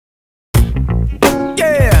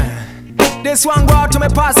Yeah, this one go out to me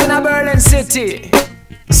passing a Berlin City.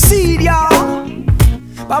 See y'all,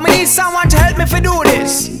 but me need someone to help me for do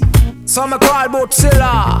this. So me call Bootsy.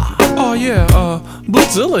 Oh yeah,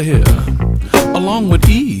 Bootzilla here, along with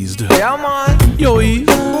Eased. Yeah man. Yo Eased,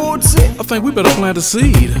 Bootsy. I think we better plant a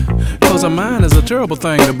seed, cause a mind is a terrible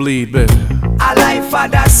thing to bleed, baby. A life for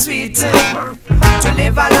that sweet, to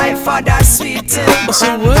live a life for that sweet.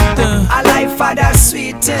 So what the? A life for that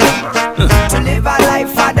sweet, to live a life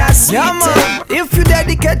for that sweet. Yeah man, if you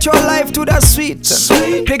dedicate your life to the sweet,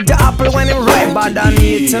 pick the apple when it ripe but don't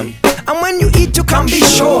eat. And when you eat you can be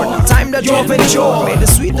sure time that you've enjoyed, may the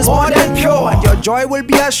sweetness more than pure, and your joy will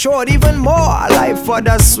be assured even more. A life for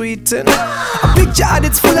the sweet, a picture at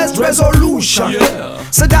its fullest resolution,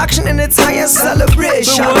 seduction in its highest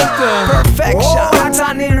celebration, perfection at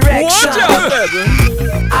an erection.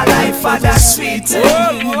 A life for the sweet, to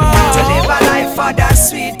live a life for the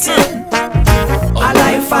sweet, a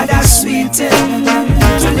life for the sweet,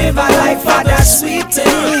 to live a life for the sweet.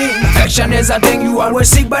 Affection is a thing you always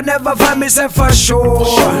seek but never find, me say for sure,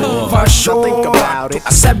 for sure. Think about it. To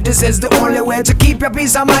accept this is the only way to keep your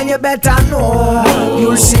peace of mind, you better know.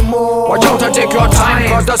 You'll see more. Watch out and take your time,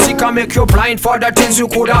 cause the sea can make you blind for the things you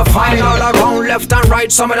could have find all around, left and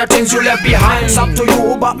right, some of the things you left behind. It's up to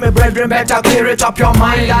you, but my brethren better clear it up your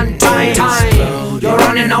mind and time. You're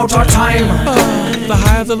running out of time. The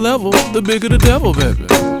higher the level, the bigger the devil, baby.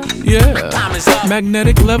 Yeah,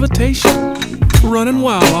 magnetic levitation, running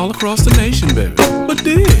wild all across the nation, baby. But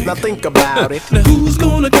dig, now think about it. Now who's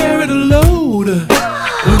gonna carry the load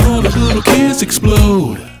when all the little kids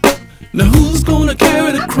explode? Now who's gonna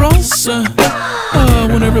carry the cross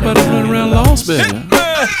when everybody's running around lost, baby?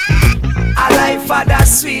 A life for the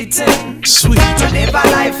sweet, sweet. To live a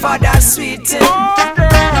life for the sweet,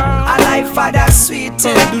 a life for the sweet,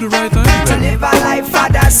 do the right thing, baby. To live a life for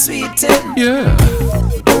the sweet. Yeah.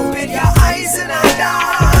 Open your eyes and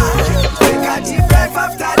dance, take a deep breath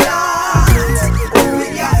after that.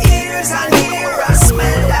 Open your ears and hear a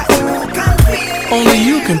smell that you can feel. Only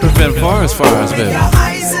you can prevent forest fires, baby. Open your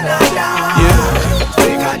eyes and dance, yeah.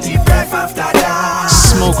 Take a deep breath after that.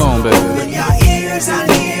 Smoke on, baby. Open your ears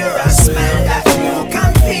and hear a smell that you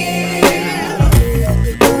can feel.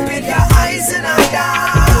 Open your eyes and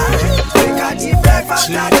dance, take a deep breath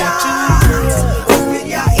after that. Open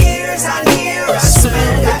your ears and hear a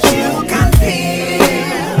smell that you can feel.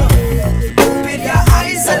 Open your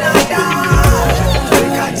eyes and dance,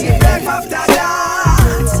 take a deep breath after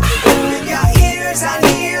that. Open your ears and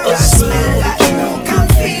hear a smell that you can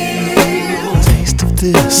feel. Taste of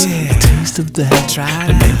this, a taste of that. Try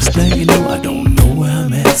the next thing you know, I don't know where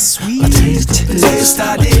I'm at. Sweet. A taste of this,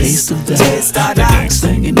 a taste of that. Taste of the that. next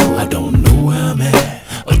thing you know, I don't know where I'm at.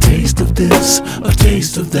 A taste of this, a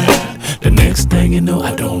taste of that. The next thing you know,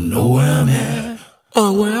 I don't know where I'm at.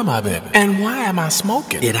 Where am I, baby? And why am I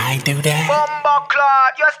smoking? Did I do that?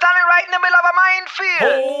 Bumbleclot, you're standing right in the middle of a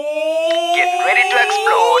minefield. Oh, Getting ready to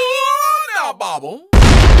explode. Now, Bobble.